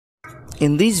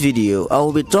In this video, I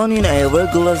will be turning a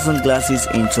regular sunglasses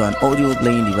into an audio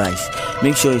playing device.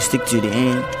 Make sure you stick to the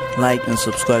end, like and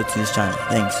subscribe to this channel.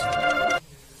 Thanks.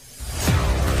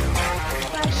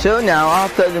 So now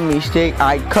after the mistake,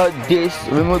 I cut this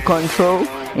remote control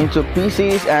into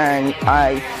pieces and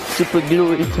I super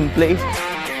glue it in place.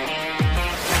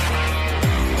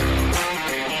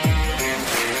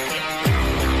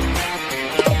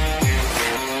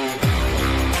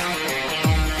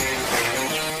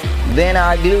 Then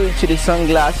I glue it to the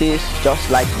sunglasses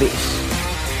just like this.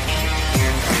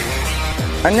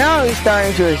 And now it's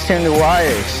time to extend the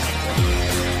wires.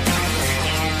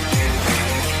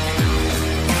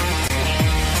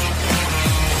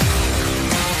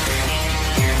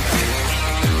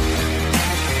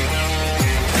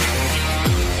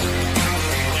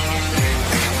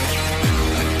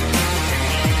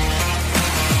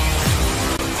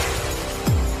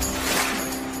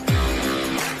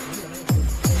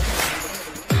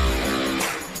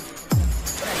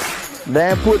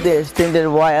 Then put the extended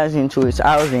wires into its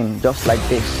housing just like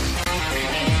this.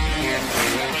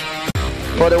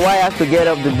 For the wires to get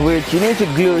off the bridge, you need to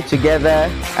glue it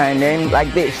together and then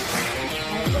like this.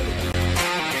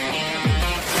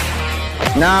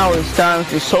 Now it's time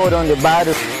to solder on the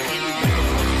battery.